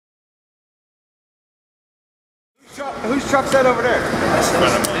Whose truck's that over there?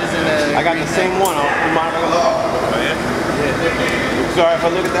 I got the same one. You mind if I look? Oh, yeah? Yeah. Sorry if I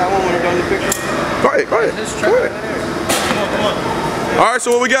look at that one when you're done the picture? Go ahead, go ahead. Go ahead. Come on. All right,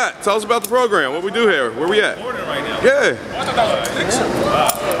 so what we got? Tell us about the program. What we do here? Where we at? Right now. Yeah.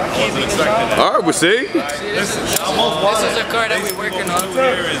 All right, we'll see. This is a car that we're working on. What we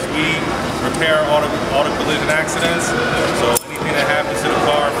do here is we repair auto collision accidents. So anything that happens to the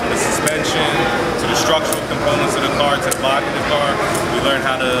car, from the suspension to the structural components of the car to the body of the car, we learn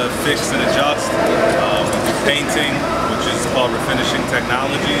how to fix and adjust. We do painting, which is called refinishing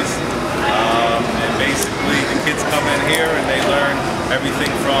technologies. And basically the kids come in here and they learn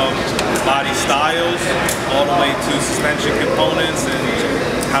everything from body styles all the way to suspension components and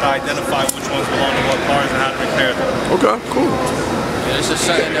how to identify which ones belong to what cars and how to repair them. Okay, cool. Yeah, this is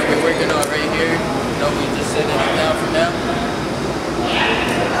something that we're working on right here. You know, we just setting it down for now.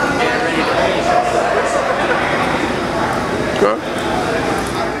 Getting ready to finish. Okay.